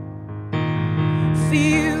 For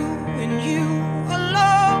you and you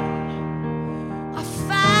alone, I'll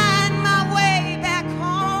find my way back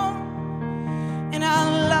home, and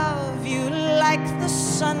I'll love you like the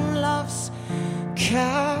sun loves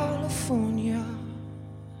California.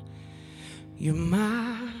 You're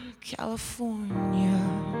my California.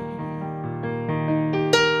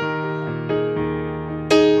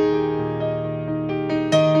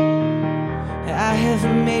 I have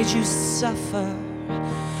made you suffer,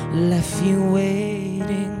 left you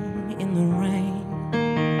waiting in the rain.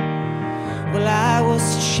 Well, I was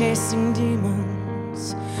chasing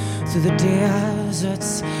demons through the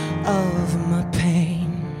deserts of my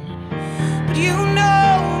pain. But you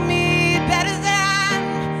know me better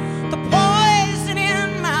than the poison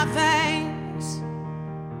in my veins.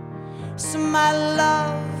 So my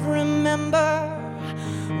love, remember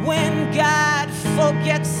when God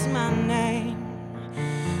forgets my name.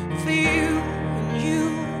 For you and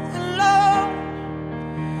you alone,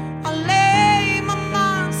 I'll lay my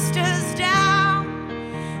monsters down,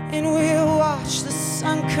 and we'll watch the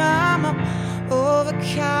sun come up over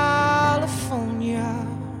California.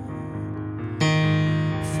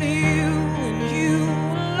 For you and you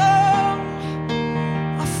alone,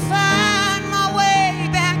 I'll find my way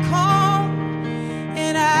back home,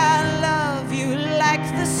 and I love you like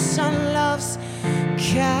the sun loves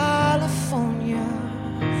California.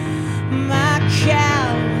 My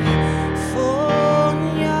California.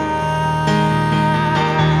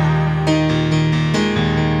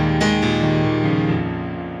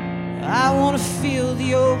 I wanna feel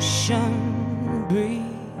the ocean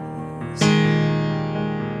breeze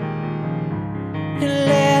and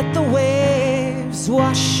let the waves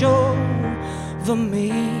wash over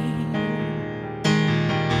me.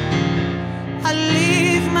 I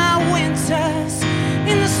leave my winters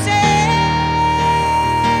in the sand.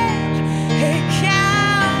 Hey,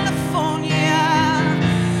 California,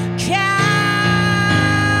 California.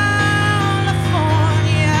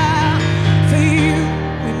 For you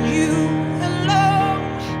and you alone,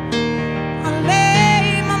 I'll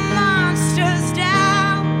lay my monsters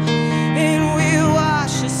down, and we'll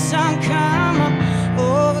watch the sun come up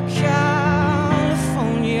over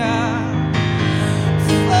California.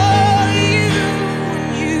 For you and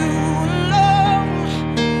you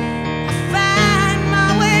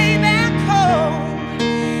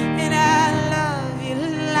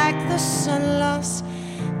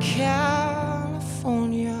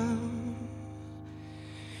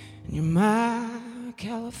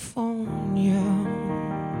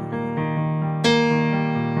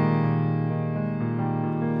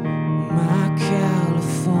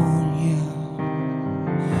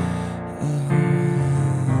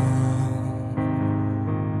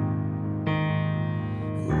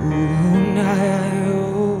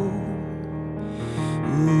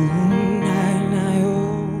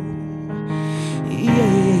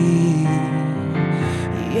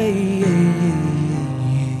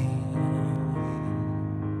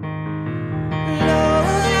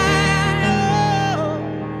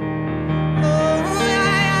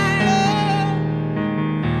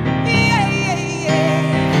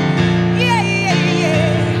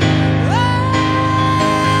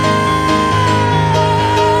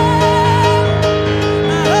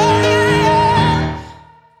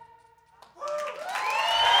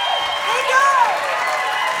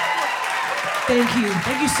Thank you.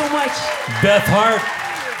 Thank you so much. Beth Hart,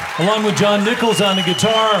 along with John Nichols on the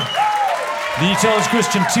guitar. The E-Town's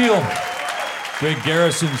Christian Teal. Greg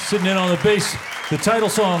Garrison sitting in on the bass. The title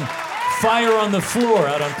song, Fire on the Floor,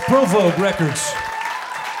 out on Provogue Records.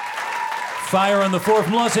 Fire on the Floor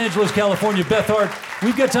from Los Angeles, California. Beth Hart.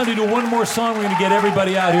 We've got time to do one more song. We're going to get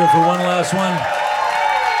everybody out here for one last one.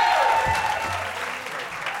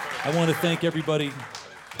 I want to thank everybody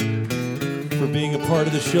for being a part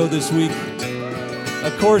of the show this week.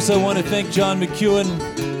 Of course, I want to thank John McEuen,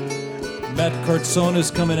 Matt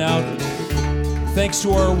Cartsonis coming out. Thanks to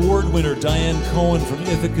our award winner, Diane Cohen from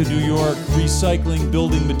Ithaca, New York, recycling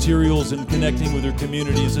building materials and connecting with her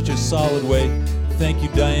community in such a solid way. Thank you,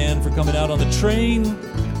 Diane, for coming out on the train.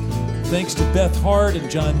 Thanks to Beth Hart and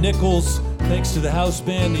John Nichols. Thanks to the house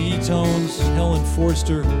band, the E-Tones, Helen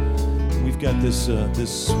Forster. We've got this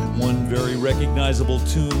one very recognizable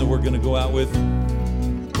tune that we're going to go out with.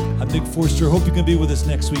 I'm Nick Forster. Hope you can be with us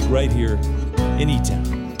next week right here in E-Town.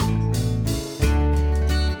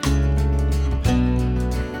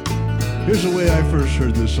 Here's the way I first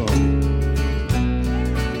heard this song.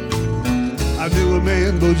 I knew a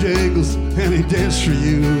man, Bojangles, and he danced for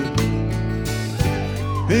you.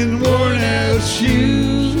 In worn-out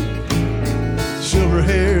shoes, silver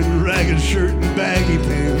hair and ragged shirt and baggy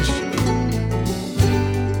pants.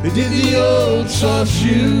 He did the old soft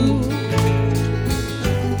shoe.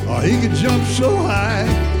 Oh, he could jump so high,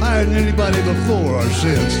 higher than anybody before or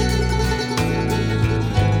since.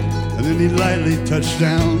 And then he lightly touched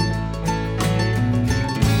down.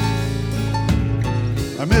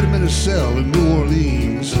 I met him in a cell in New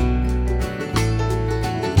Orleans.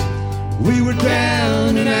 We were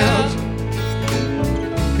down and out.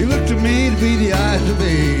 He looked to me to be the eyes of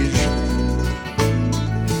age.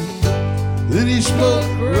 Then he spoke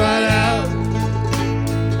right out.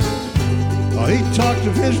 Oh, he talked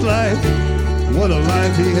of his life, what a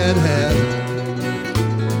life he had had.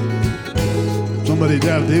 Somebody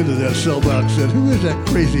down at the end of that cell block said, "Who is that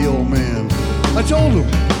crazy old man?" I told him.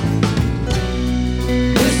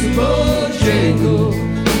 Mr. Bojangles,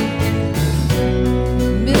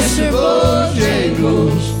 Mr.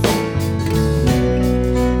 Bojangles,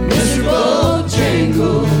 Mr.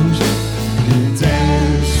 Bojangles,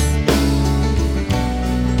 dance.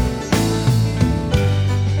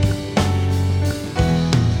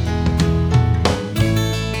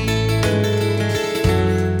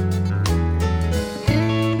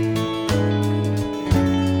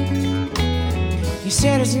 He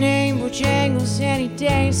said his name Bojangles and he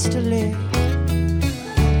danced to live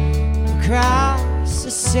across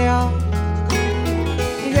the cell.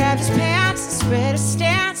 He grabbed his pants and spread his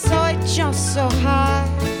stance, so he jumped so high.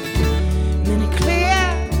 And then he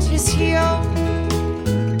cleared his heel.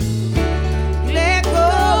 He let go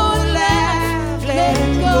and laugh, let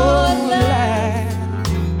go and laugh,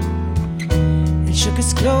 and shook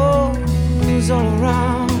his clothes all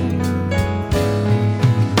around.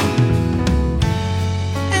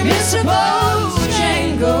 Mr.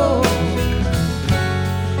 Bojangles,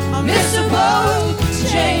 Mr.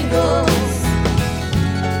 Bojangles,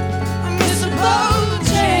 Mr.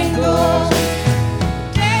 Bojangles,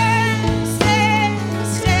 dance,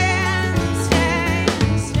 dance, dance,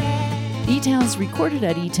 dance, dance. E-Town's recorded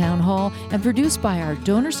at E-Town Hall and produced by our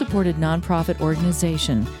donor-supported nonprofit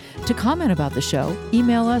organization. To comment about the show,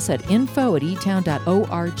 email us at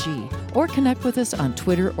info@etown.org or connect with us on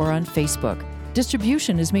Twitter or on Facebook.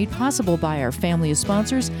 Distribution is made possible by our family of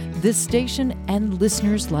sponsors, this station, and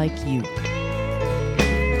listeners like you.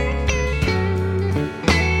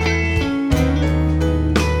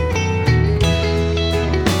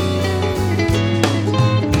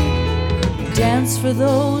 Dance for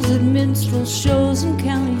those at minstrel shows and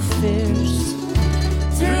county fairs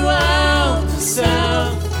throughout the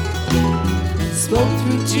South. Spoke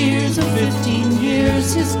through tears of 15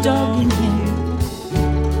 years, his dog in him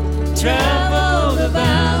traveled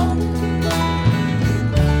about.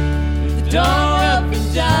 The dog up and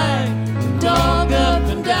died, dog up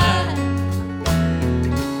and died.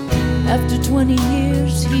 After 20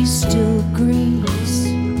 years, he still grieves.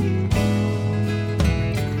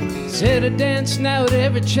 Said I dance now at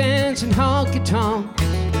every chance in honky-tonks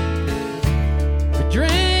for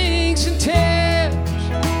drinks and tips,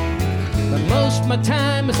 but most of my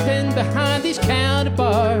time I spend behind these county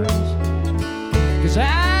bars, 'cause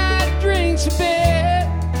I drinks a bit.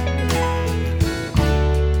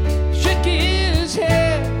 Shook his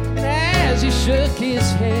head, and as he shook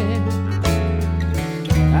his head,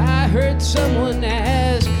 I heard someone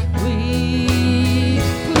ask, please,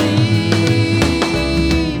 please,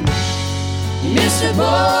 Mr.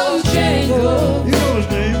 Bojangles, You know his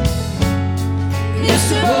name. Mr.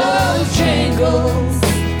 Mr. Bojangles,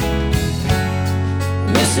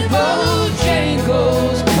 Mr.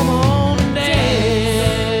 Bojangles, come on and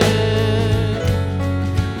dance.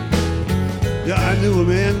 Yeah, I knew a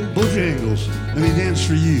man, Bojangles, and he danced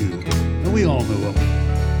for you. And we all knew him.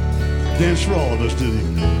 Danced for all of us,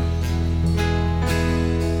 didn't he?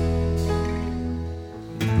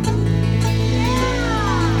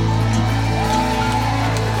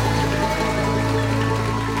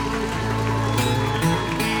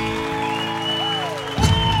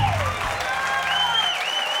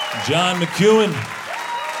 John McEuen,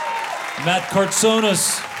 Matt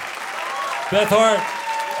Kartsonis, Beth Hart,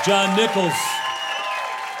 John Nichols,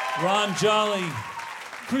 Ron Jolly,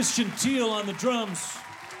 Christian Teal on the drums,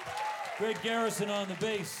 Greg Garrison on the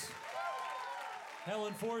bass,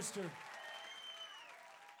 Helen Forster.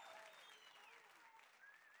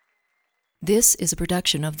 This is a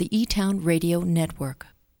production of the E-Town Radio Network.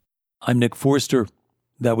 I'm Nick Forster.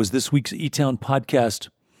 That was this week's E-Town podcast.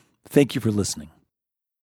 Thank you for listening.